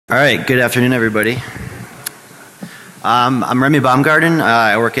All right, good afternoon, everybody. I'm Remy Baumgarten.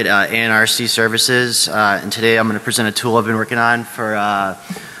 I work at ANRC-SERVICES, and today I'm going to present a tool I've been working on for a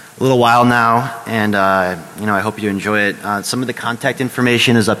little while now, and I hope you enjoy it. Some of the contact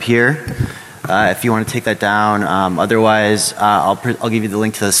information is up here, if you want to take that down. Otherwise, I'll give you the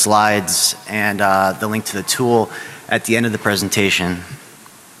link to the slides and the link to the tool at the end of the presentation.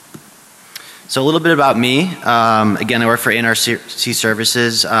 So a little bit about me. Again, I work for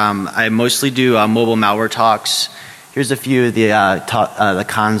ANRC-SERVICES. I mostly do mobile malware talks. Here's a few of the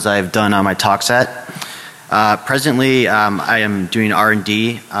cons I've done on my talk set. Presently, I am doing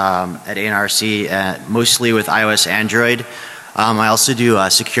R&D at ANRC, mostly with iOS, Android. I also do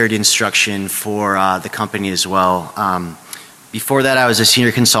security instruction for the company as well. Before that, I was a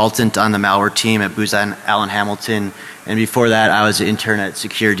senior consultant on the malware team at Booz Allen Hamilton, and before that, I was an intern at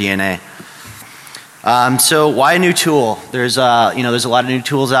Secure DNA. So why a new tool? There's there's a lot of new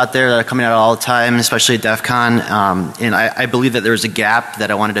tools out there that are coming out all the time, especially at DEF CON, and I believe that there was a gap that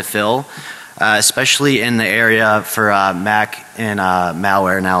I wanted to fill, especially in the area for Mac and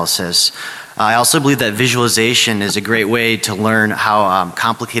malware analysis. I also believe that visualization is a great way to learn how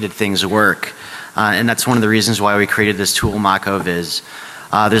complicated things work, and that's one of the reasons why we created this tool, Mach-O Viz.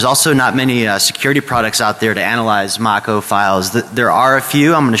 There's also not many security products out there to analyze Mach-O files. There are a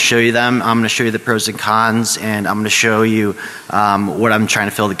few. I'm going to show you them. I'm going to show you the pros and cons, and I'm going to show you what I'm trying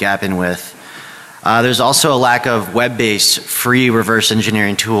to fill the gap in with. There's also a lack of web-based free reverse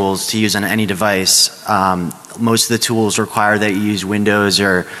engineering tools to use on any device. Most of the tools require that you use Windows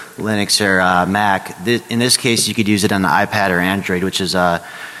or Linux or Mac. In this case, you could use it on the iPad or Android, which is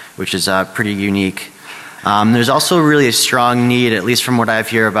pretty unique. There's also really a strong need, at least from what I've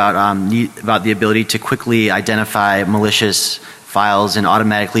heard about the ability to quickly identify malicious files and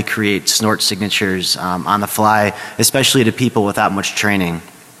automatically create snort signatures on the fly, especially to people without much training.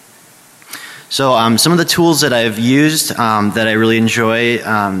 So some of the tools that I've used that I really enjoy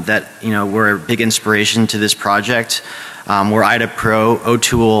that were a big inspiration to this project were IDA Pro,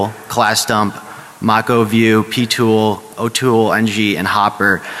 OTool, ClassDump, Mach-O View, pTool, OTool, NG, and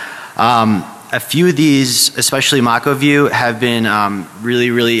Hopper. A few of these, especially Mach-O View, have been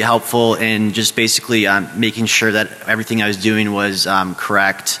really helpful in just basically making sure that everything I was doing was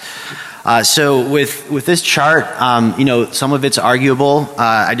correct. So with this chart, some of it's arguable.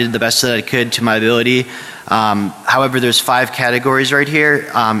 I did the best that I could to my ability. However, there's 5 categories right here,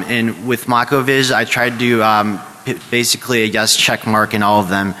 and with Mach-O Viz, I tried to do basically a yes check mark in all of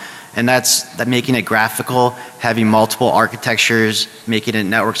them. And that's making it graphical, having multiple architectures, making it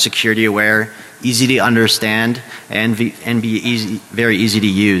network security aware, easy to understand, and be very easy to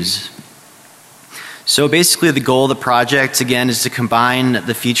use. So basically the goal of the project, again, is to combine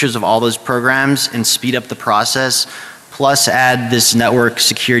the features of all those programs and speed up the process, plus add this network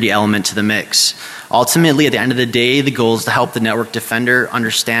security element to the mix. Ultimately, at the end of the day, the goal is to help the network defender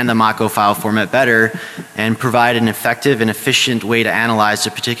understand the Mach-O file format better and provide an effective and efficient way to analyze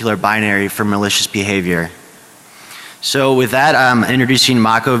a particular binary for malicious behavior. So with that, I'm introducing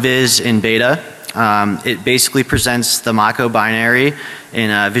Mach-O Viz in beta. It basically presents the Mach-O binary in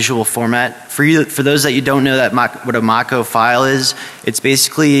a visual format. For those that you don't know what a Mach-O file is, it's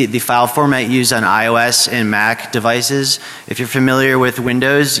basically the file format used on iOS and Mac devices. If you're familiar with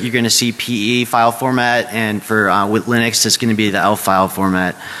Windows, you're going to see PE file format, and for with Linux, it's going to be the ELF file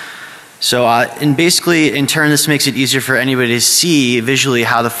format. So, and basically, in turn, this makes it easier for anybody to see visually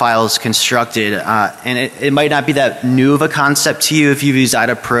how the file is constructed. And it might not be that new of a concept to you if you've used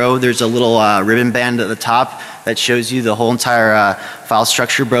IDA Pro. There's a little ribbon band at the top that shows you the whole entire file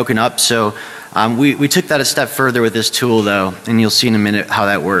structure broken up. So we took that a step further with this tool, though, and you'll see in a minute how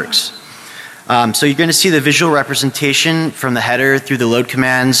that works. So you're going to see the visual representation from the header through the load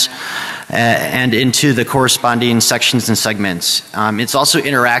commands and into the corresponding sections and segments. It's also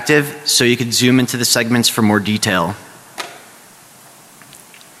interactive, so you can zoom into the segments for more detail.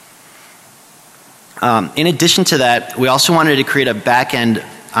 In addition to that, we also wanted to create a back-end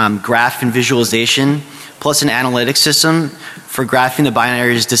graph and visualization, plus an analytic system for graphing the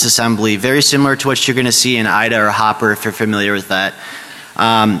binaries disassembly, very similar to what you're going to see in IDA or Hopper if you're familiar with that.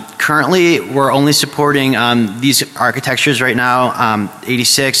 Currently, we're only supporting these architectures right now,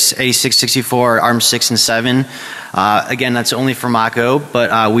 86, 86, 64, ARM6 and 7. Again, that's only for Mach-O,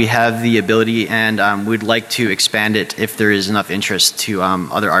 but we have the ability and we'd like to expand it if there is enough interest to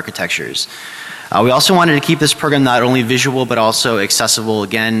other architectures. We also wanted to keep this program not only visual but also accessible,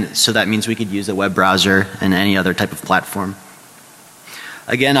 again, so that means we could use a web browser and any other type of platform.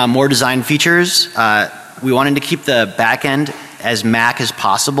 Again, more design features. We wanted to keep the back end as Mac as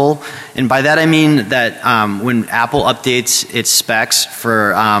possible. And by that I mean that when Apple updates its specs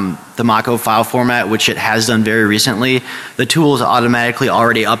for the Mach-O file format, which it has done very recently, the tool is automatically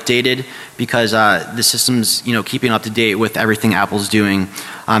already updated because the system's keeping up to date with everything Apple's doing.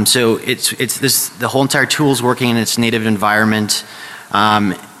 So the whole entire tool is working in its native environment,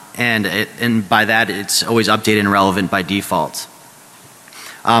 and by that it's always updated and relevant by default.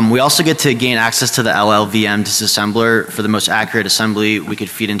 We also get to gain access to the LLVM disassembler for the most accurate assembly we could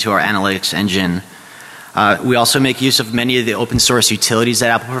feed into our analytics engine. We also make use of many of the open source utilities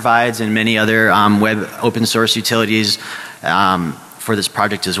that Apple provides and many other web open source utilities for this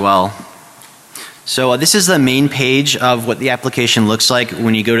project as well. So this is the main page of what the application looks like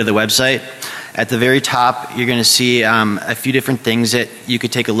when you go to the website. At the very top you're going to see a few different things that you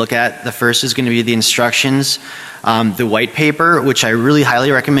could take a look at. The first is going to be the instructions, the white paper, which I really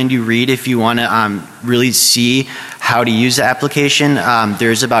highly recommend you read if you want to really see how to use the application.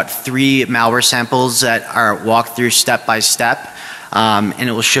 There's about 3 malware samples that are walked through step by step. And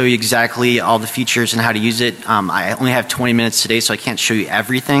it will show you exactly all the features and how to use it. I only have 20 minutes today, so I can't show you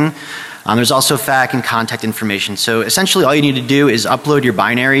everything. There's also FAQ and contact information. So essentially all you need to do is upload your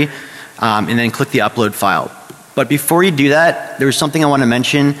binary and then click the upload file. But before you do that, there's something I want to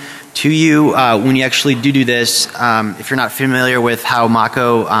mention to you when you actually do this. If you're not familiar with how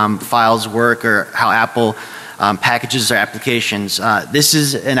Mach-O files work or how Apple packages their applications, this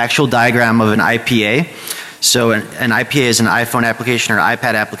is an actual diagram of an IPA. So an IPA is an iPhone application or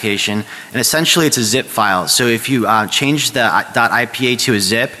iPad application, and essentially it's a zip file. So if you change the .ipa to a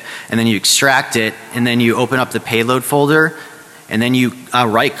zip and then you extract it and then you open up the payload folder and then you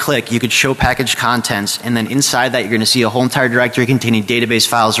right click, you could show package contents, and then inside that you're going to see a whole entire directory containing database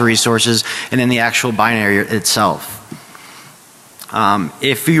files or resources and then the actual binary itself.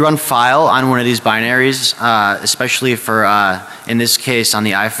 If you run file on one of these binaries, especially for in this case on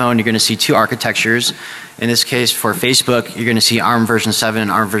the iPhone, you're going to see 2 architectures. In this case for Facebook, you're going to see ARM version 7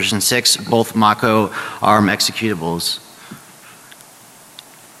 and ARM version 6, both Mach-O ARM executables.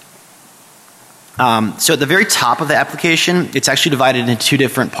 So at the very top of the application, it's actually divided into 2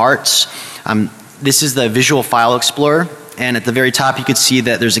 different parts. This is the Visual File Explorer, and at the very top you can see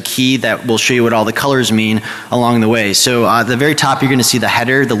that there's a key that will show you what all the colors mean along the way. So at the very top you're going to see the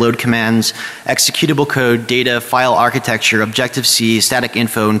header, the load commands, executable code, data, file architecture, Objective-C, static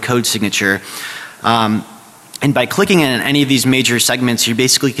info, and code signature. And by clicking in any of these major segments, you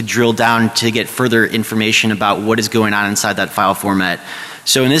basically could drill down to get further information about what is going on inside that file format.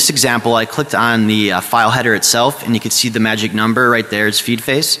 So in this example, I clicked on the file header itself, and you can see the magic number right there is feed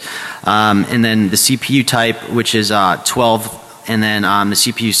face. And then the CPU type, which is 12, and then the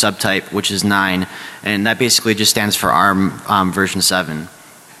CPU subtype, which is 9. And that basically just stands for ARM version 7.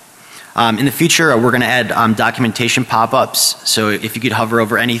 In the future, we're going to add documentation pop-ups. So if you could hover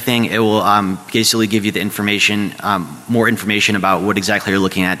over anything, it will basically give you the information, more information about what exactly you're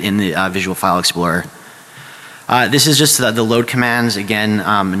looking at in the Visual File Explorer. This is just the load commands. Again,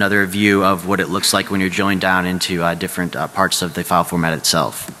 another view of what it looks like when you're drilling down into different parts of the file format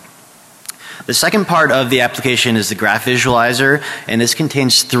itself. The second part of the application is the graph visualizer, and this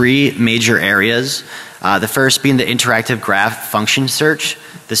contains 3 major areas. The first being the interactive graph function search,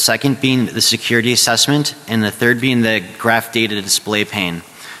 the second being the security assessment, and the third being the graph data display pane.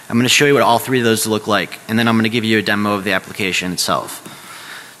 I'm going to show you what all 3 of those look like, and then I'm going to give you a demo of the application itself.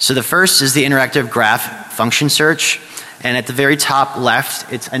 So the first is the interactive graph function search, and at the very top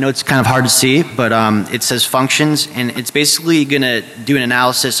left, I know it's kind of hard to see, but it says functions, and it's basically going to do an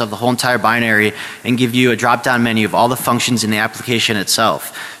analysis of the whole entire binary and give you a drop down menu of all the functions in the application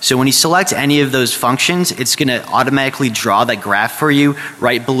itself. So when you select any of those functions, it's going to automatically draw that graph for you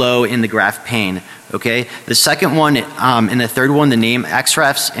right below in the graph pane. Okay. The second one and the third one, the name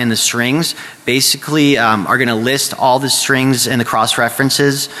xrefs and the strings, basically are going to list all the strings and the cross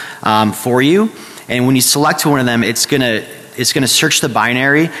references for you. And when you select one of them, it's going to search the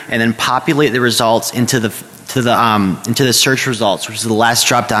binary and then populate the results into the search results, which is the last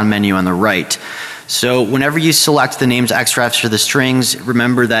drop down menu on the right. So whenever you select the names xrefs or the strings,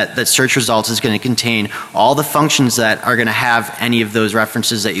 remember that search results is going to contain all the functions that are going to have any of those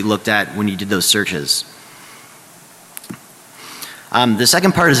references that you looked at when you did those searches. The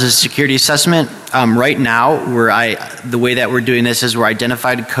second part is a security assessment. Right now, the way that we're doing this is we're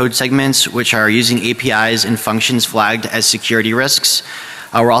identified code segments which are using APIs and functions flagged as security risks.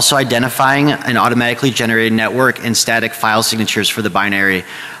 We're also identifying an automatically generated network and static file signatures for the binary.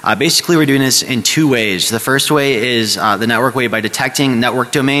 Basically, we're doing this in two ways. The first way is the network way by detecting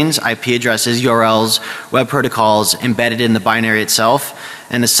network domains, IP addresses, URLs, web protocols embedded in the binary itself.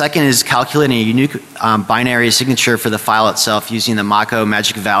 And the second is calculating a unique binary signature for the file itself using the Mach-O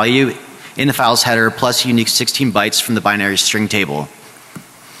magic value in the file's header plus unique 16 bytes from the binary string table.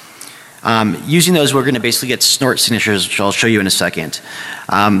 Using those, we're going to basically get snort signatures, which I'll show you in a second.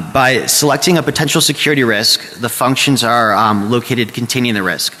 By selecting a potential security risk, the functions are located containing the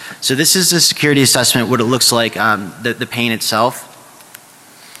risk. So this is the security assessment, what it looks like, the pane itself.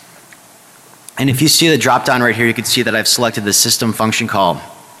 And if you see the drop down right here, you can see that I've selected the system function call.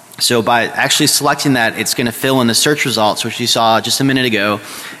 So by actually selecting that, it's going to fill in the search results, which you saw just a minute ago,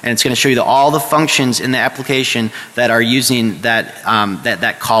 and it's going to show you all the functions in the application that are using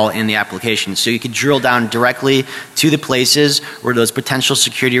that call in the application. So you can drill down directly to the places where those potential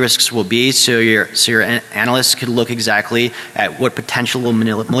security risks will be, so your analysts could look exactly at what potential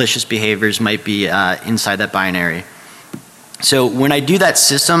malicious behaviors might be inside that binary. So when I do that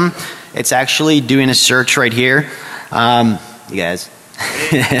system, it's actually doing a search right here. You guys.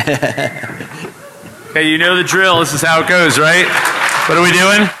 Okay, you know the drill. This is how it goes, right? What are we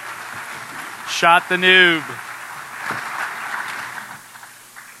doing? Shot the noob.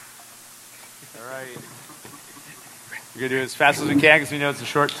 All right. We're going to do it as fast as we can because we know it's a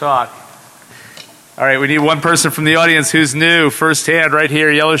short talk. All right, we need one person from the audience who's new. First hand right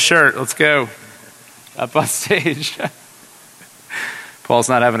here, yellow shirt. Let's go. Up on stage. Paul's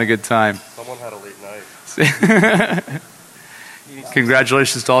not having a good time. Someone had a late night.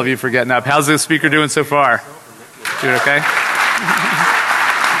 Congratulations to all of you for getting up. How's the speaker doing so far? Doing okay? Maybe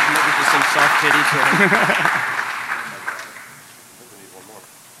just some soft kitty to One more.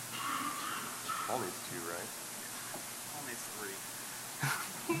 Paul needs two, right? Paul needs three.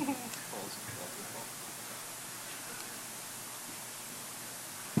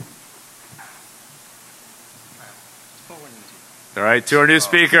 All right, to our new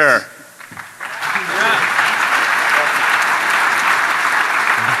speaker.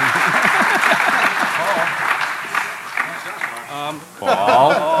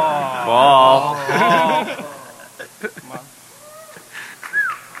 Paul.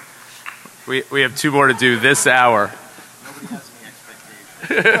 We have two more to do this hour. Nobody has any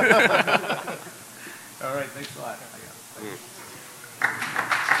expectations. All right, thanks a lot.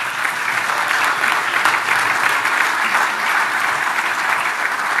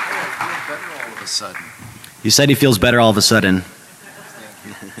 All of a sudden. You said he feels better all of a sudden.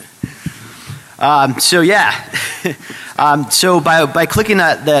 So yeah. So by clicking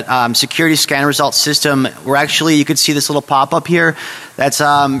that security scan results system, we're actually, you could see this little pop up here. That's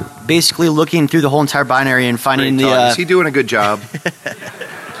basically looking through the whole entire binary and finding Is he doing a good job?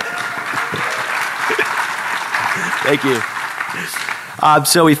 Thank you.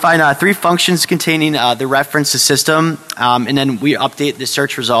 So we find three functions containing the reference to system, and then we update the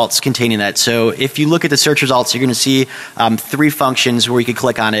search results containing that. So if you look at the search results, you're going to see three functions where you can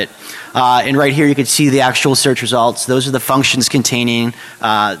click on it. And right here you can see the actual search results. Those are the functions containing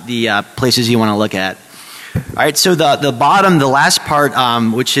the places you want to look at. All right, so the bottom, the last part,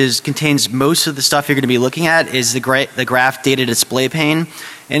 which contains most of the stuff you're going to be looking at, is the graph data display pane.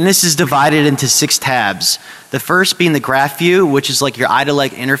 And this is divided into 6 tabs. The first being the graph view, which is like your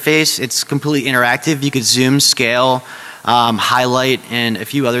IDA-like interface. It's completely interactive. You could zoom, scale, highlight, and a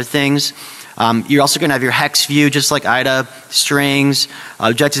few other things. You're also going to have your hex view, just like IDA, strings,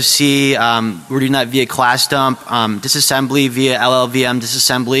 Objective-C. We're doing that via class dump, disassembly via LLVM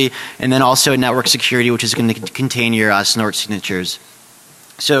disassembly, and then also network security, which is going to contain your snort signatures.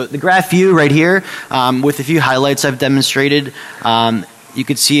 So the graph view right here, with a few highlights I've demonstrated, you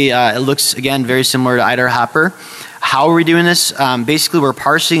can see it looks, again, very similar to IDA or Hopper. How are we doing this? Basically, we're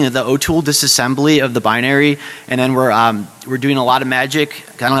parsing the OTool disassembly of the binary, and then we're doing a lot of magic.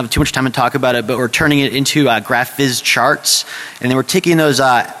 I don't have too much time to talk about it, but we're turning it into Graph Viz charts, and then we're taking those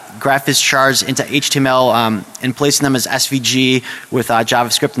Graph Viz charts into HTML and placing them as SVG with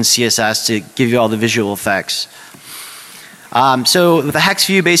JavaScript and CSS to give you all the visual effects. So with the hex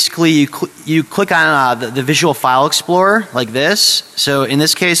view, basically you click on the visual file explorer like this. So in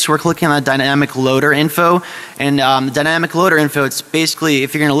this case, we're clicking on dynamic loader info, and the dynamic loader info, it's basically,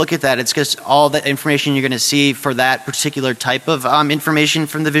 if you're going to look at that, it's just all the information you're going to see for that particular type of information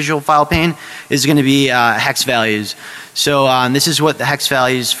from the visual file pane is going to be hex values. So this is what the hex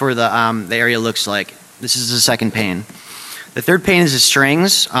values for the area looks like. This is the second pane. The third pane is the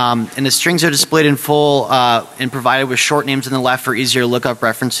strings, and the strings are displayed in full and provided with short names on the left for easier lookup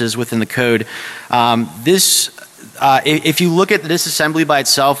references within the code. This if you look at the disassembly by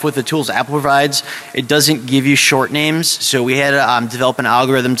itself with the tools Apple provides, it doesn't give you short names. So we had to develop an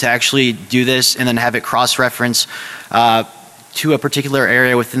algorithm to actually do this and then have it cross-reference to a particular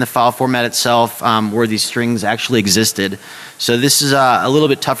area within the file format itself where these strings actually existed. So this is a little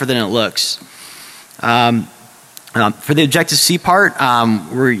bit tougher than it looks. For the Objective-C part,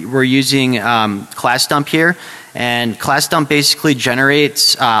 we're using class dump here, and class dump basically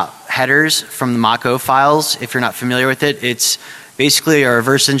generates headers from the Mach-O files. If you're not familiar with it, it's basically a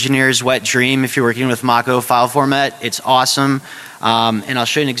reverse engineer's wet dream if you're working with Mach-O file format. It's awesome. And I'll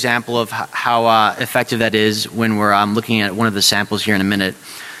show you an example of how effective that is when we're looking at one of the samples here in a minute.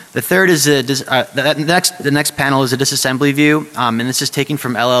 The third is the next panel is a disassembly view, and this is taken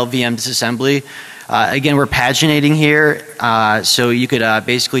from LLVM disassembly. Again, we're paginating here, so you could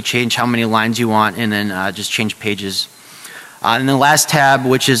basically change how many lines you want and then just change pages. And the last tab,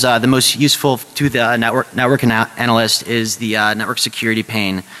 which is the most useful to the network analyst, is the network security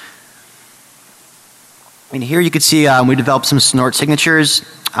pane. And here you can see we developed some snort signatures,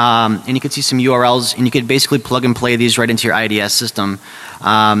 and you can see some URLs, and you could basically plug and play these right into your IDS system.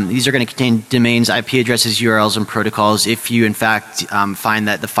 These are going to contain domains, IP addresses, URLs, and protocols if you in fact find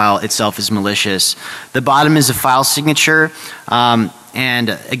that the file itself is malicious. The bottom is a file signature, and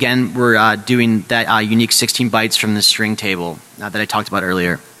again we're doing that unique 16 bytes from the string table that I talked about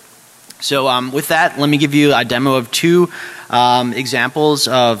earlier. So with that, let me give you a demo of two examples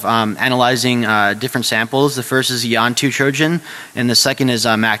of analyzing different samples. The first is the Yon2 Trojan, and the second is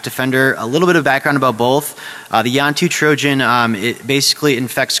Mac Defender. A little bit of background about both. The Yon2 Trojan, it basically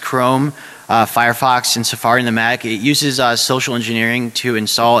infects Chrome, Firefox, and Safari in the Mac. It uses social engineering to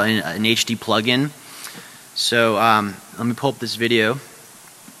install an HD plugin. So let me pull up this video.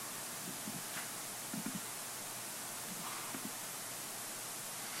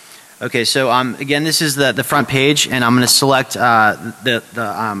 Okay, so again, this is the front page, and I'm going to select the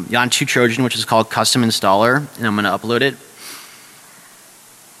Yon2 Trojan, which is called Custom Installer, and I'm going to upload it.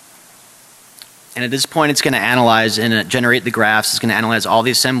 And at this point, it's going to analyze and generate the graphs. It's going to analyze all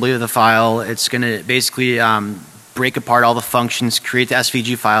the assembly of the file. It's going to basically break apart all the functions, create the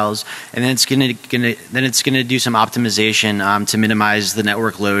SVG files, and then it's going to do some optimization to minimize the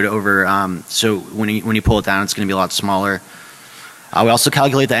network load over. So when you pull it down, it's going to be a lot smaller. We also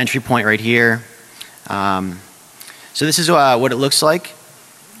calculate the entry point right here. So this is what it looks like,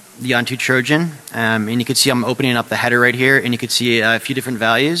 the Yon2 Trojan. And you can see I'm opening up the header right here, and you can see a few different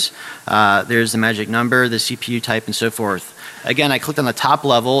values. There's the magic number, the CPU type, and so forth. Again, I clicked on the top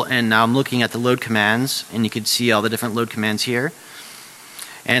level, and now I'm looking at the load commands, and you can see all the different load commands here.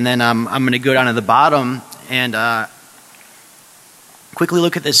 And then I'm going to go down to the bottom and quickly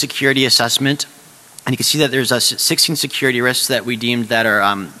look at the security assessment. And you can see that there's 16 security risks that we deemed that are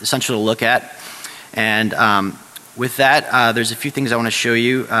essential to look at. And with that, there's a few things I want to show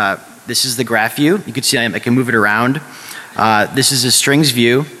you. This is the graph view. You can see I can move it around. This is a strings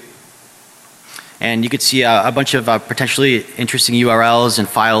view. And you can see a bunch of potentially interesting URLs and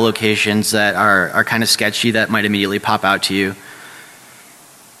file locations that are kind of sketchy that might immediately pop out to you.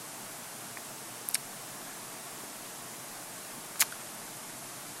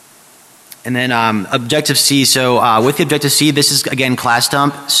 And then Objective-C, so with the Objective-C, this is again class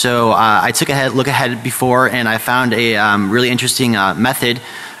dump. So I took a look ahead before, and I found a really interesting method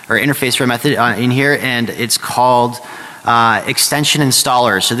or interface for a method in here, and it's called extension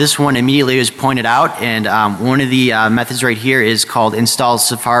installer. So this one immediately was pointed out, and one of the methods right here is called install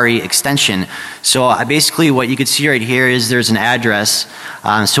Safari extension. So basically what you can see right here is there's an address.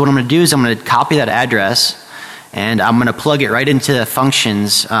 So what I'm going to do is I'm going to copy that address, and I'm going to plug it right into the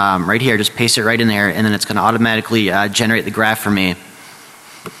functions right here. Just paste it right in there, and then it's going to automatically generate the graph for me,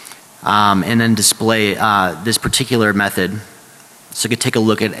 and then display this particular method. So you can take a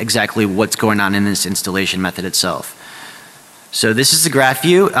look at exactly what's going on in this installation method itself. So this is the graph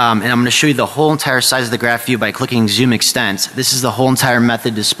view, and I'm going to show you the whole entire size of the graph view by clicking Zoom Extent. This is the whole entire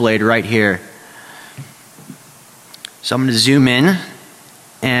method displayed right here. So I'm going to zoom in.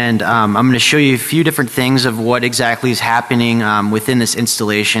 And I'm going to show you a few different things of what exactly is happening within this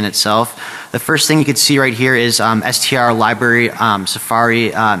installation itself. The first thing you can see right here is str library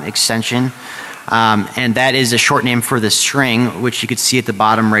Safari extension. And that is a short name for the string, which you can see at the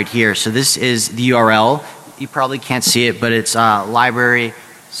bottom right here. So this is the URL. You probably can't see it, but it's library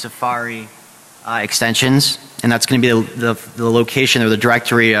Safari extensions. And that's going to be the location or the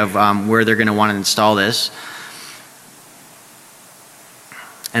directory of where they're going to want to install this.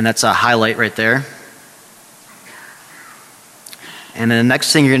 And that's a highlight right there. And then the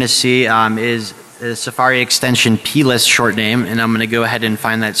next thing you're going to see is the Safari extension plist short name, and I'm going to go ahead and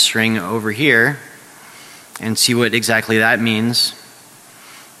find that string over here. and see what exactly that means.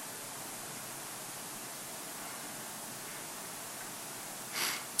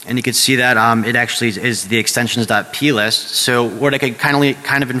 And you can see that it actually is the extensions.plist. So what I could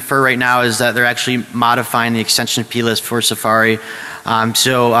kind of infer right now is that they're actually modifying the extension plist for Safari.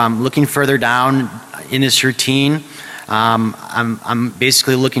 Looking further down in this routine, I'm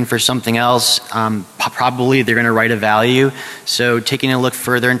basically looking for something else. Probably they're going to write a value. So taking a look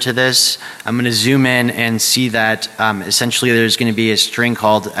further into this, I'm going to zoom in and see that essentially there's going to be a string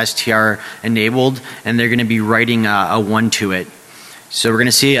called str enabled, and they're going to be writing a 1 to it. So we're going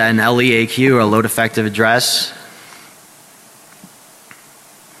to see an LEAQ, or a load effective address.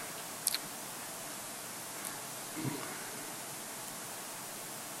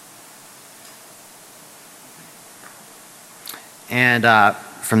 And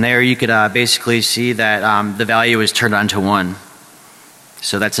from there you could basically see that the value is turned on to 1.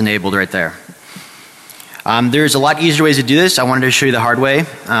 So that's enabled right there. There's a lot easier ways to do this. I wanted to show you the hard way.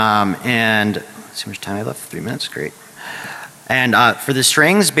 And let's see how much time I have left. 3 minutes, great. And for the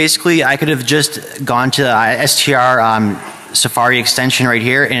strings, basically I could have just gone to str Safari extension right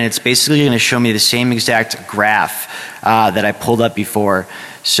here, and it's basically going to show me the same exact graph that I pulled up before.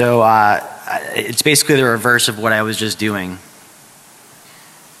 So it's basically the reverse of what I was just doing.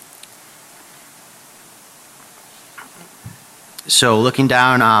 So looking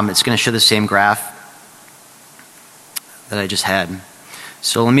down, it's going to show the same graph that I just had.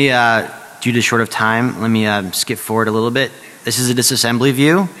 So let me, due to short of time, let me skip forward a little bit. This is a disassembly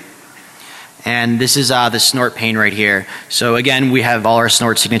view, and this is the snort pane right here. So again, we have all our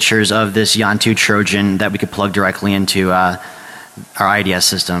snort signatures of this Yantu Trojan that we could plug directly into our IDS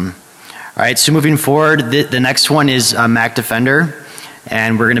system. All right, so moving forward, the next one is Mac Defender,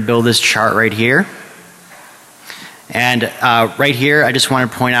 and we're going to build this chart right here. And right here, I just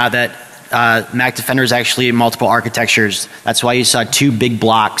want to point out that Mac Defender is actually multiple architectures. That's why you saw 2 big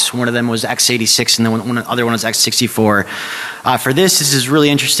blocks. One of them was x86 and the other one was x64. For this is really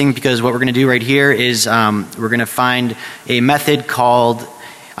interesting because what we're going to do right here is we're going to find a method called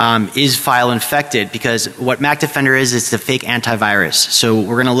isFileInfected, because what Mac Defender is, it's the fake antivirus. So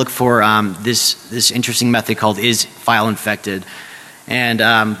we're going to look for this interesting method called isFileInfected. And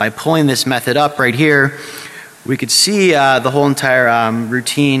by pulling this method up right here, we could see the whole entire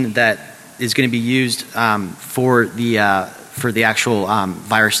routine that is going to be used for the actual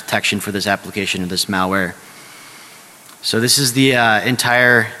virus detection for this application of this malware. So this is the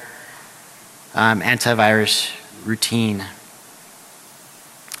entire antivirus routine.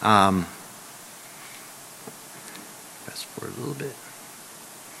 Fast forward a little bit.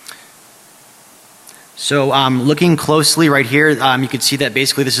 So looking closely right here, you can see that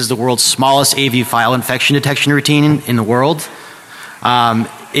basically this is the world's smallest AV file infection detection routine in the world.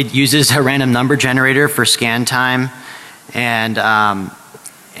 It uses a random number generator for scan time, and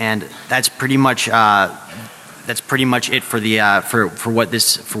that's pretty much it for the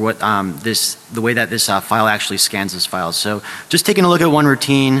the way that this file actually scans this file. So just taking a look at one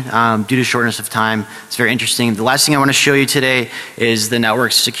routine due to shortness of time, it's very interesting. The last thing I want to show you today is the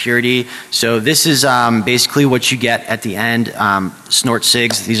network security. So this is basically what you get at the end. Snort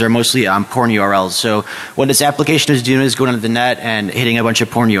SIGs. These are mostly porn URLs. So what this application is doing is going onto the net and hitting a bunch of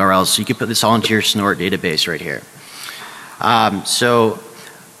porn URLs. So you can put this all into your Snort database right here.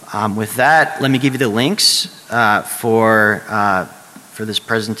 With that, let me give you the links for this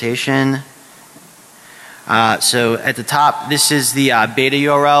presentation. So at the top, this is the beta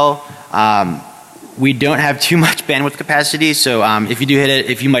URL. We don't have too much bandwidth capacity, so if you do hit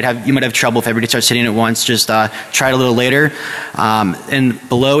it, you might have trouble if everybody starts hitting it once. Just try it a little later. And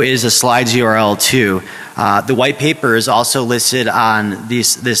below is a slides URL too. The white paper is also listed on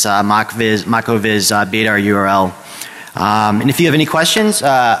this Mach-O Viz beta URL. And if you have any questions,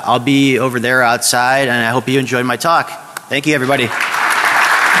 I'll be over there outside, and I hope you enjoyed my talk. Thank you, everybody.